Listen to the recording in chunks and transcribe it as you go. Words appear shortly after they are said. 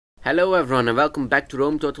Hello everyone and welcome back to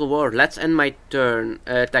Rome Total War. Let's end my turn.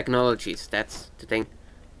 Technologies, that's the thing.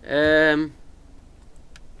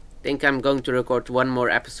 Think I'm going to record one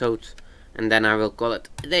more episode and then I will call it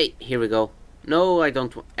a day. Here we go. No, I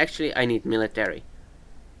don't. Actually, I need military.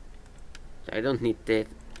 So I don't need that.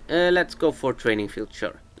 Let's go for training field,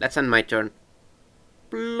 sure. Let's end my turn.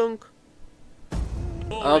 Plunk.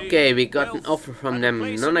 Okay, we got an offer from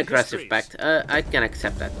them. Non-aggressive pact. I can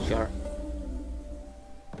accept that, sure.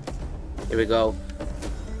 Here we go.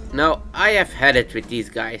 Now, I have had it with these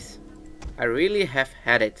guys. I really have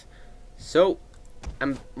had it. So,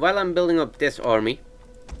 while I'm building up this army,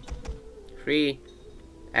 3,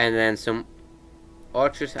 and then some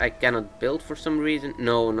archers I cannot build for some reason.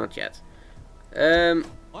 No, not yet. I'm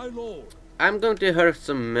going to hire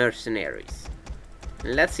some mercenaries.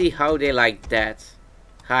 Let's see how they like that.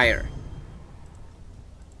 Hire.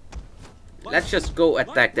 Let's just go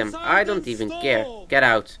attack them. I don't even care. Get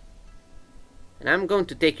out. And I'm going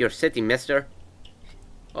to take your city, mister.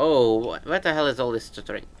 Oh, what the hell is all this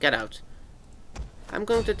stuttering? Get out. I'm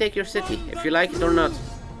going to take your city, if you like it or not.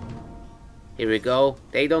 Here we go.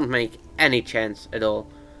 They don't make any chance at all.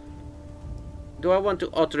 Do I want to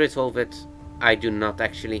auto-resolve it? I do not,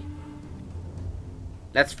 actually.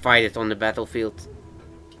 Let's fight it on the battlefield.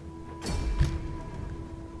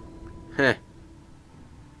 Huh.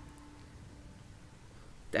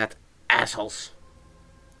 That assholes.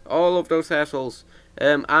 All of those assholes.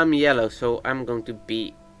 I'm yellow, so I'm going to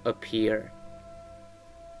be up here.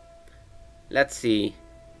 Let's see.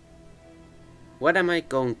 What am I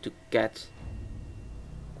going to get?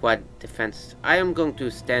 Quad defense. I am going to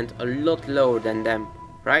stand a lot lower than them,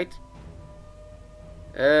 right?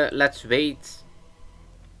 Let's wait.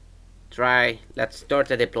 Try. Let's start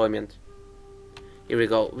the deployment. Here we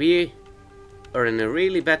go. We are in a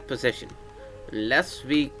really bad position. Unless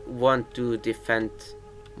we want to defend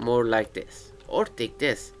more like this. Or take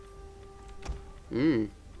this. Then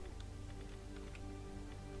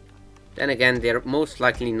again, they're most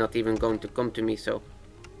likely not even going to come to me, so...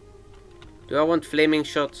 Do I want flaming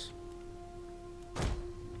shots?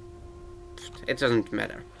 It doesn't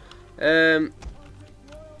matter.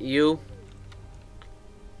 You...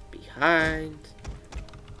 Behind...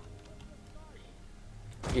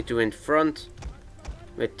 You two in front.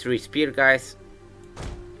 With 3 spear guys.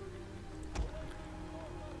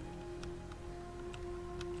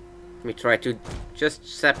 We try to just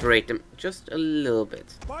separate them just a little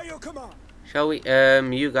bit. Shall we?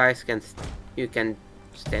 You guys can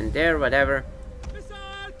stand there, whatever.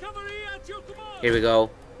 Here we go.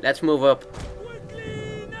 Let's move up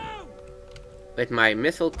with my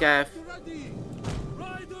missile cav.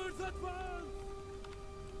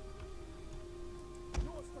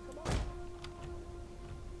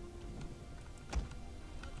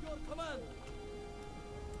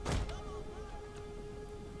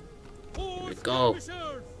 Go.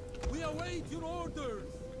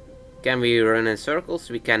 Can we run in circles?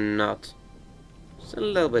 We cannot. It's a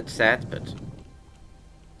little bit sad, but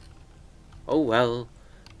oh well.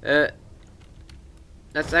 That's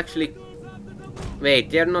actually...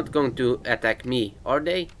 Wait, they're not going to attack me, are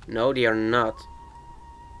they? No, they are not.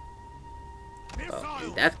 Well,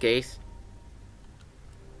 in that case...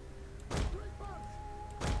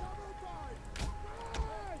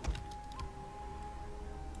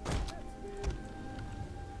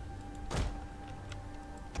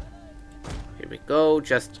 Here we go,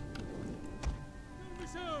 just...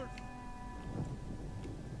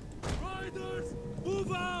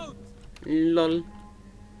 Lol.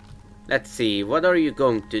 Let's see, what are you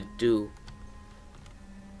going to do?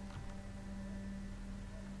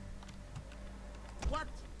 What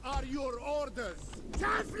are your orders?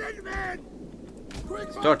 Javelin men!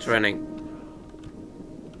 Start running.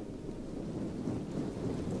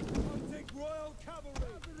 Take royal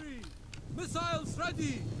cavalry! Missiles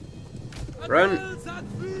ready! Run.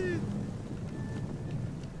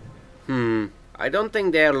 I don't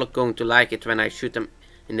think they're going to like it when I shoot them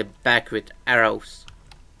in the back with arrows.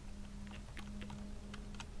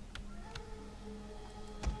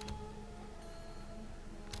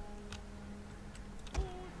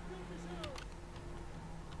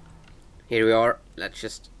 Here we are. Let's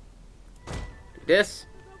just do this.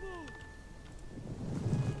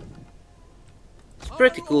 It's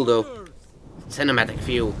pretty cool though. Cinematic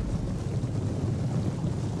view.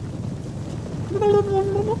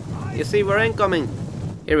 You see, we're incoming.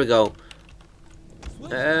 Here we go.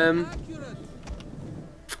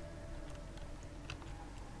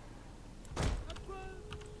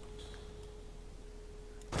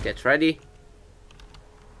 Get ready.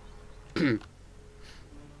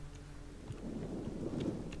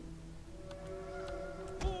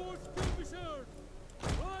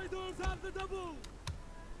 Those are the double.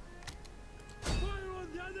 Fire on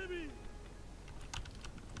the enemy.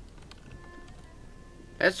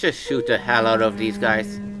 Let's just shoot the hell out of these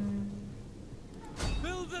guys.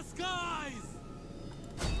 Fill the skies.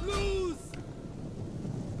 Lose.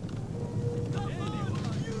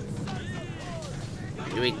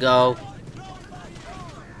 Here we go.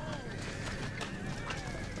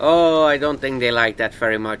 Oh, I don't think they like that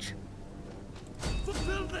very much.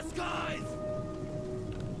 Fulfill the skies.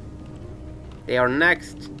 They are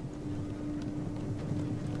next.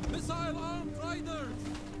 Missile armed riders.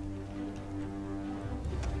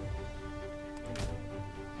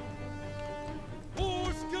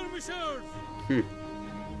 More skirmishers.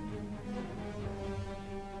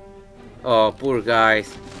 Oh, poor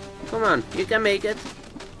guys. Come on, you can make it.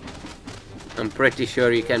 I'm pretty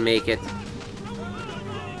sure you can make it.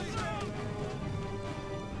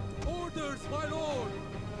 Orders, my lord.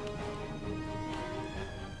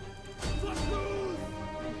 Footloose.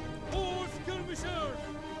 More skirmishers.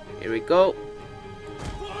 Here we go.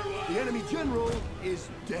 Forward. The enemy general is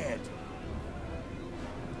dead.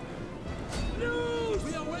 News.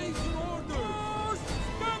 We await your orders.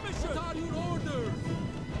 Skirmishers. What are your orders?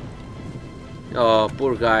 Oh,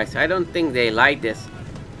 poor guys. I don't think they like this.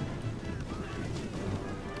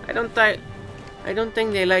 I don't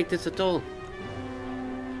think they like this at all.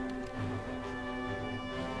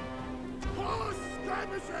 More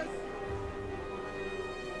skirmishers.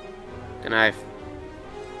 Can I? More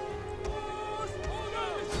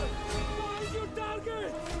skirmishers. Find your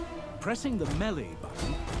target. Pressing the melee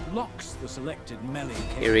button locks the selected melee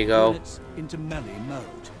Here we go. units into melee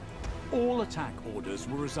mode. All attack orders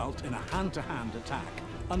will result in a hand-to-hand attack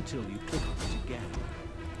until you click on it again.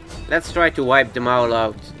 Let's try to wipe them all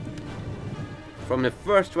out. From the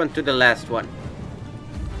first one to the last one.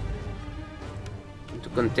 To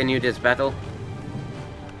continue this battle.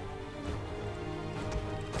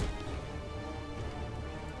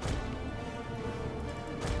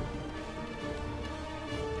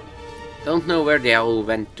 Don't know where they all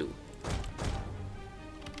went to.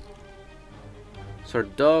 So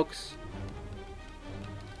dogs.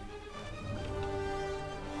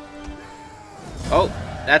 Oh,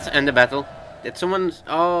 that's end the battle. Did someone?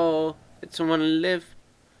 Oh, did someone live?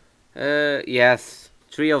 Yes,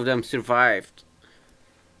 3 of them survived.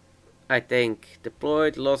 I think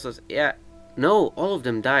deployed losses. Yeah, no, all of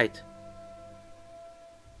them died.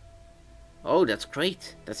 Oh, that's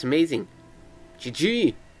great. That's amazing.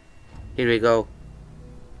 GG. Here we go.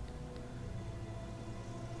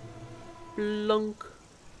 Plunk.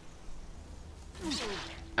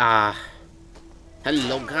 Ah.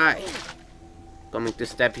 Hello, guy. Coming to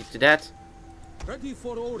stab you to death. Ready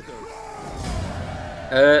for orders.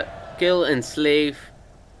 Kill, enslave.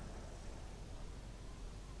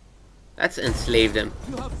 Let's enslave them.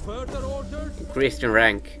 You have further orders? Increased in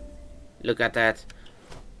rank. Look at that.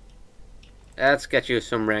 Let's get you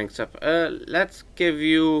some ranks up. Let's give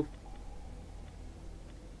you...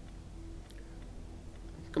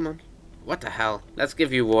 Come on. What the hell? Let's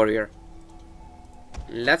give you warrior.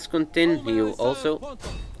 Let's continue also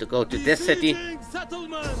to go to this city.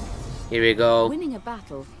 Here we go. Winning a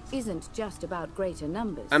battle isn't just about greater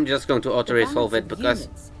numbers. I'm just going to auto-resolve it because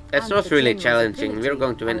it's not really challenging. We're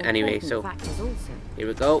going to win anyway, so here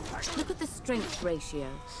we go. Look at the strength ratio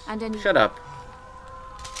and any... Shut up.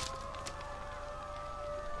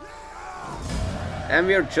 And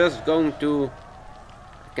we're just going to...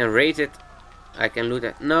 I can raise it. I can loot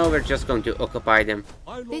it. No, we're just going to occupy them.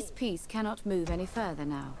 This piece cannot move any further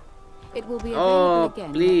now. It will be available Oh,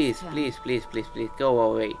 again. please, next turn. please, please, please, please, go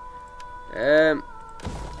away.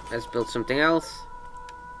 Let's build something else.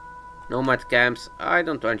 Nomad camps. I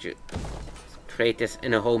don't want you. Trade this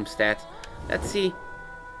in a homestead. Let's see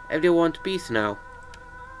if they want peace now.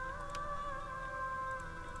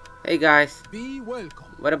 Hey guys, Be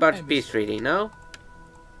welcome. what about peace treaty? No?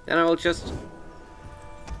 Then I will just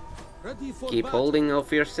Ready for keep battle. holding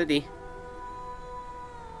of your city.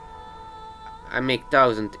 I make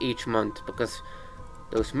 1,000 each month because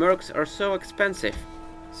those mercs are so expensive.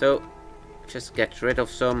 So just get rid of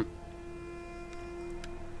some.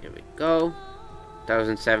 Here we go.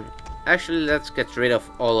 1,007. Actually, let's get rid of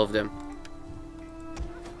all of them.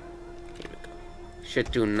 Here we go. Should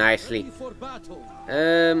do nicely. Ready for battle.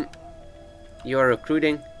 You are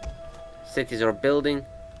recruiting. Cities are building.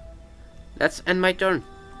 Let's end my turn.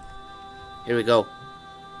 Here we go.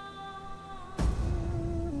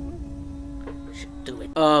 Should do it.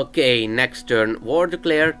 Okay, next turn. War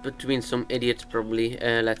declared between some idiots probably.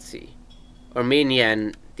 Let's see. Armenia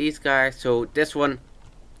and these guys. So this one,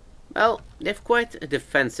 well, they have quite a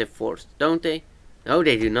defensive force, don't they? No,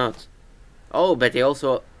 they do not. Oh, but they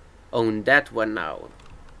also own that one now.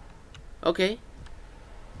 Okay.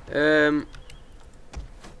 It's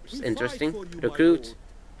interesting. Recruit.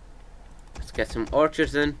 Let's get some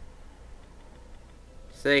archers in.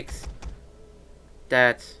 6.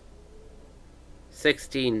 That.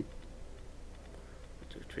 16. 1,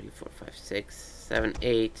 2, 3, 4, 5, 6, 7,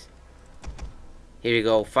 8. Here we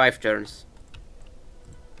go. 5 turns.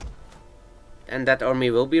 And that army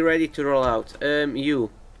will be ready to roll out. You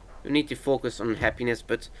need to focus on happiness,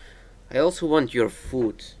 but I also want your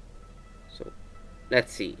food. So,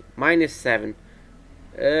 let's see. -7.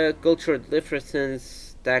 Cultural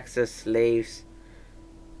differences, taxes, slaves,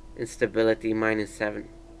 instability, -7.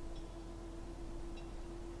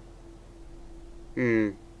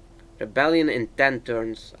 Rebellion in 10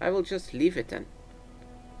 turns. I will just leave it then.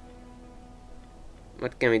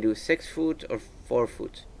 What can we do? 6 food or 4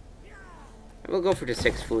 food? I will go for the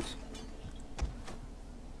 6 food.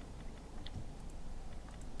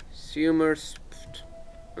 Consumers,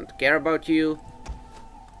 don't care about you.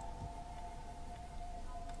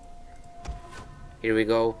 Here we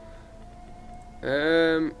go.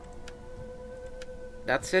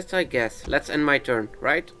 That's it, I guess. Let's end my turn,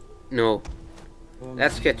 right? No.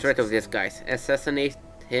 Let's get rid of this guy. Assassinate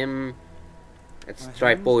him. Let's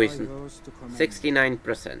try poison.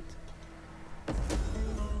 69%.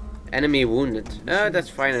 Enemy wounded. That's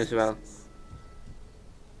fine as well.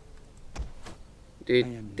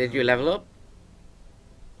 Did you level up?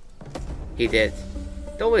 He did.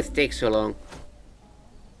 It always takes so long.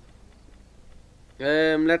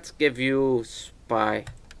 Let's give you spy.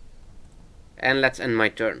 And let's end my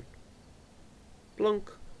turn.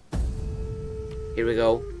 Plunk. Here we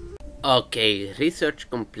go. Okay, research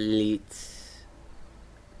complete.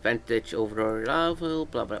 Advantage over our level,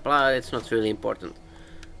 blah blah blah. It's not really important.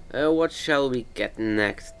 What shall we get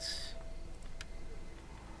next?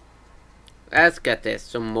 Let's get this.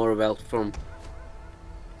 Some more wealth from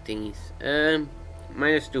thingies.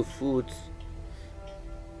 -2 food.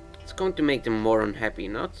 It's going to make them more unhappy,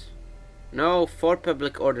 not? No, 4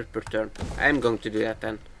 public orders per turn. I'm going to do that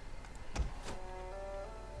then.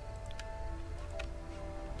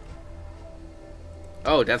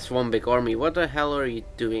 Oh, that's one big army. What the hell are you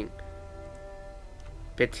doing?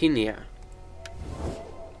 Bithynia.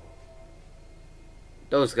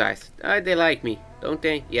 Those guys. They like me, don't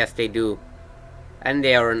they? Yes, they do. And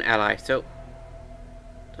they are an ally, so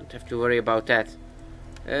don't have to worry about that.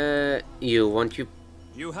 You want you?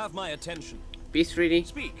 You have my attention. Peace treaty?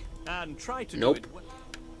 Speak and try to Nope. do it.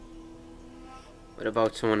 What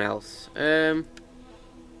about someone else?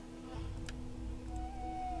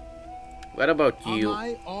 What about you? Am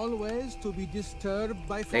I always to be disturbed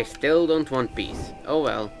by They still don't want peace. Oh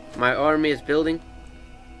well. My army is building.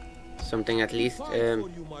 Something at least.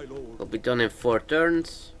 Will be done in 4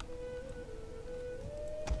 turns.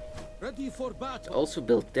 Ready for battle. Also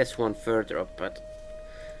build this one further up, but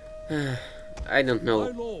I don't My know.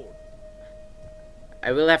 lord.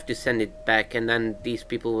 I will have to send it back, and then these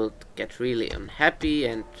people will get really unhappy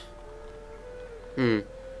and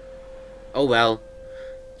oh well.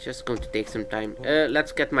 Just going to take some time.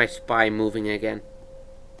 Let's get my spy moving again.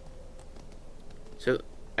 So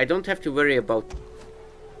I don't have to worry about.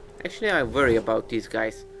 Actually, I worry about these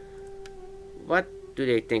guys. What do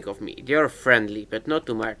they think of me? They are friendly, but not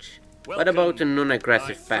too much. What about a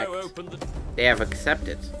non-aggressive pact? They have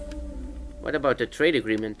accepted. What about the trade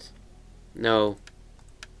agreement? No.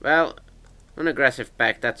 Well, non-aggressive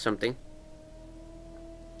pact, that's something.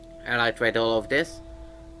 Allied trade all of this.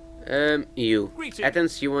 You. Greetings.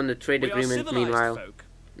 Athens, you want the trade We are agreement civilized meanwhile? folk,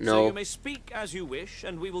 so No. you may speak as you wish,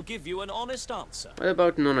 and we will give you an honest answer. What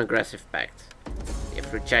about non-aggressive pact?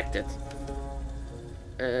 If rejected.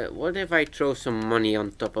 What if I throw some money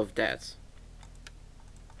on top of that?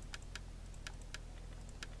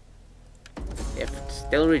 If it's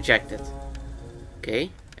still rejected.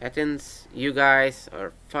 Okay, Athens, you guys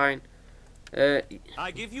are fine.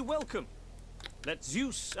 I give you welcome. Let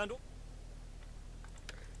Zeus and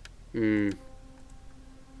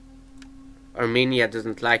Armenia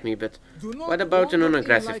doesn't like me, but Do not what about a wander in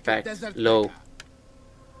non-aggressive like a pact? desert Low. beggar.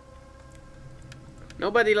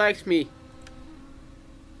 Nobody likes me.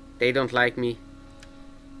 They don't like me.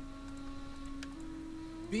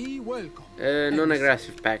 Be welcome.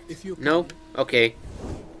 Non-aggressive pact. If you No? can. Okay.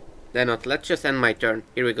 Then not. Let's just end my turn.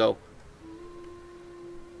 Here we go.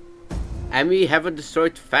 And we have a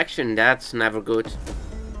destroyed faction. That's never good.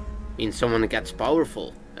 Means someone gets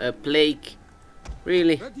powerful. A plague.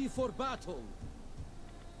 Really? Ready for battle.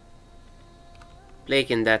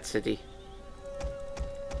 Plague in that city.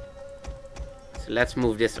 So let's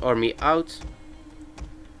move this army out.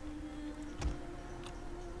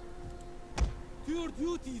 To your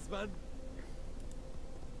duties, man.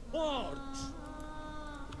 March.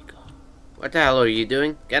 What the hell are you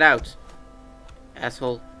doing? Get out,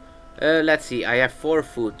 asshole. Let's see. I have 4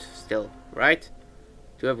 food still, right?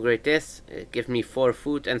 To upgrade this, give me 4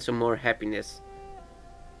 food and some more happiness.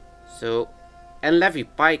 So, and levy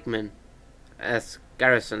pikemen as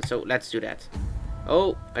garrison. So let's do that.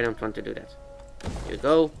 Oh, I don't want to do that. Here we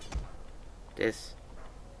go. This.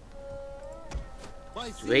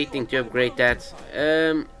 Just waiting to upgrade that.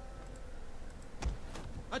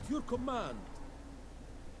 At your command.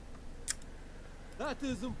 That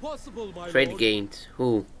is impossible, my Trade lord. gained.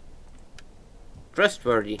 Who?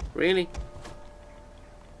 Trustworthy. Really?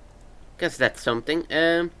 Guess that's something.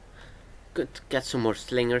 Could get some more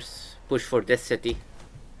slingers. Push for this city.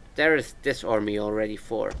 There is this army already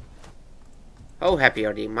 4. How happy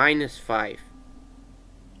are they? -5.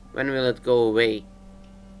 When will it go away?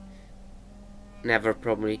 Never,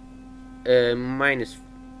 probably.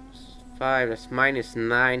 -5. That's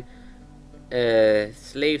 -9.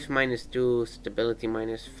 Slaves -2. Stability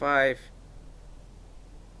 -5.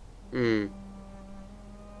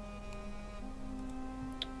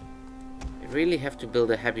 I really have to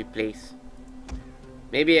build a happy place.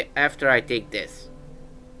 Maybe after I take this.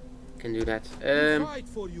 Can do that. We fight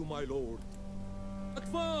for you, my lord.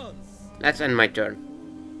 Advance. Let's end my turn.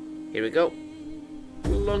 Here we go.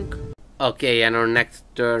 Lunk. Okay, and our next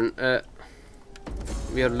turn.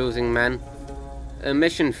 We are losing, man. A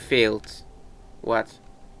mission failed. What?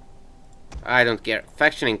 I don't care.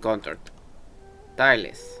 Faction encountered.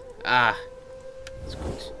 Tireless. Ah, that's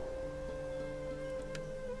good.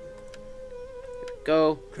 Here we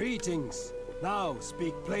go. Greetings. Now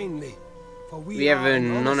speak plainly, for We have are a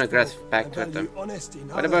an honest non-aggressive folk pact and with them. value honesty in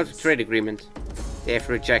What about a others. trade agreement? They have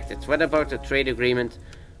rejected. What about a trade agreement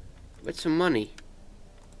with some money?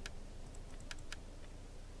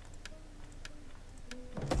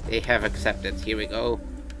 They have accepted. Here we go.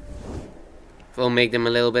 Will make them a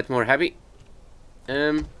little bit more happy.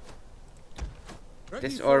 Ready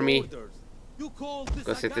This for army orders. You call this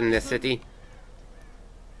go a sit in the garrison? city.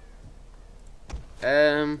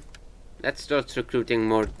 Let's start recruiting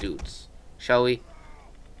more dudes, shall we?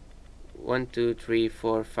 1, 2, 3,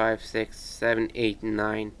 4, 5, 6, 7, 8,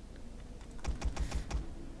 9.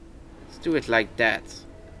 Let's do it like that.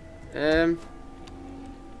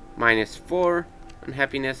 -4 on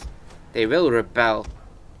happiness. They will rebel.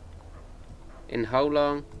 In how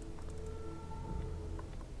long?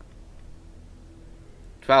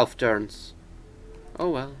 12 turns. Oh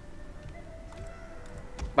well.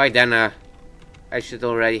 By then, I should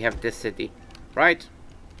already have this city, right?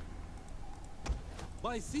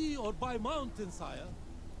 By sea or by mountain, sire?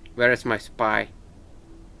 Where is my spy?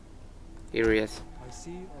 Here he is. By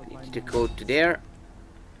sea or by Need to land. go to there.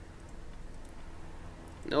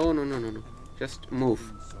 No, no, no, no, no. Just move.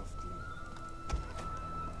 Softly.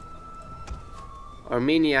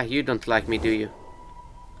 Armenia, you don't like me, do you?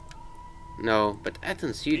 No, but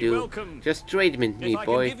Athens, you Be do. welcome. Just trade with me, If I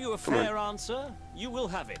boy. can give you a Come on. fair answer, you will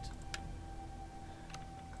have it.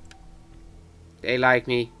 They like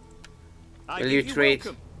me. I Will give you trade?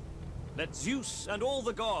 welcome. Let Zeus and all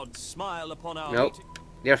the gods smile upon our Nope. meeting.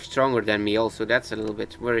 They're stronger than me also. That's a little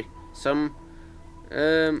bit worrisome.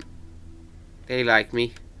 They like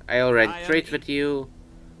me. I already I am trade e- with you.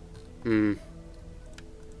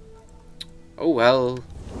 Oh well.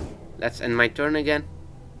 Let's end my turn again.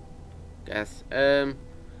 Guess. Do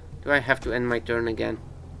I have to end my turn again?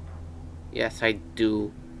 Yes, I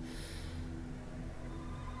do.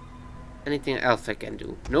 Anything else I can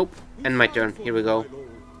do? Nope. End my turn. Here we go.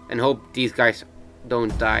 And hope these guys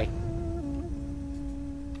don't die.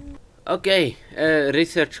 Okay,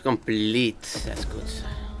 research complete. That's good.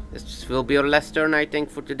 This will be our last turn, I think,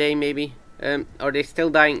 for today, maybe. Are they still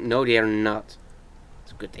dying? No, they are not.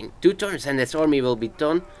 It's a good thing. 2 turns and this army will be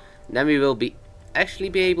done. Then we will be actually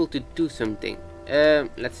be able to do something.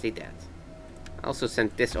 Let's see that. Also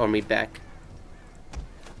send this army back.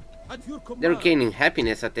 At your command. They're gaining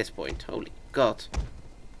happiness at this point. Holy god.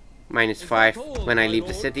 -5 when I leave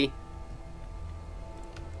the city.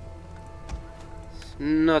 It's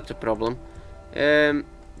not a problem.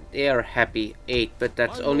 They are happy. 8, but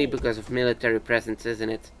that's only because of military presence, isn't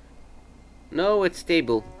it? No, it's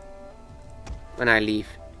stable when I leave.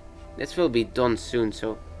 This will be done soon,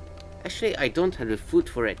 so... Actually, I don't have the food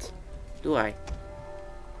for it. Do I?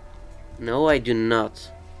 No, I do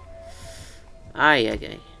not. Aye, aye,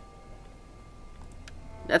 aye.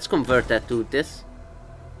 Let's convert that to this.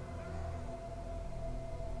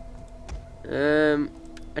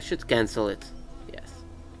 I should cancel it. Yes.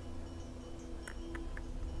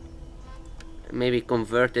 Maybe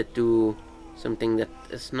convert it to Something that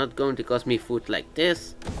is not going to cost me food like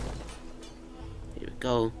this. Here we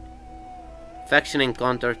go. Faction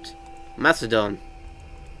encountered. Macedon.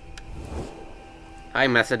 Hi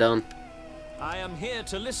Macedon. I am here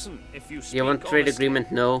to listen if you speak You want trade honestly.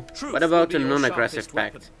 agreement? No. Truth What about will a be your non-aggressive sharpest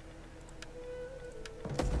weapon. pact?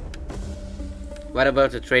 What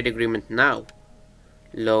about a trade agreement now?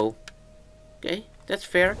 Low. Okay, that's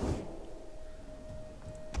fair.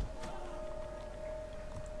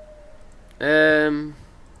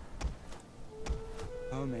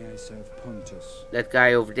 How may I serve Pontus? That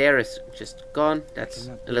guy over there is just gone. That's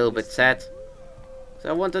a little bit sad. So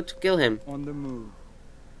I wanted to kill him. On the move.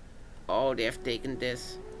 Oh, they have taken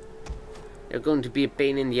this. They're going to be a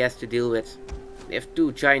pain in the ass to deal with. They have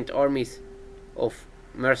 2 giant armies of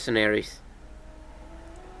mercenaries.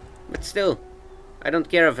 But still, I don't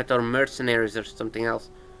care if it are mercenaries or something else.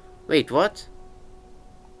 Wait, what?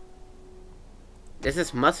 This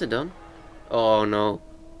is Macedon? Oh no.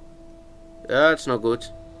 That's not good.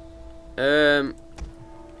 Let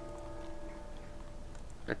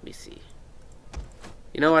me see.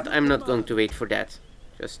 You know what? I'm not going to wait for that.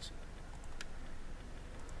 Just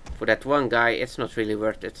for that one guy, it's not really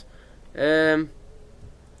worth it.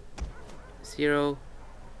 0.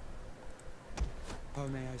 How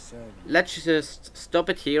may I serve you? Let's just stop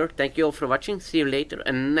it here. Thank you all for watching. See you later,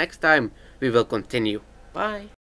 and next time we will continue. Bye.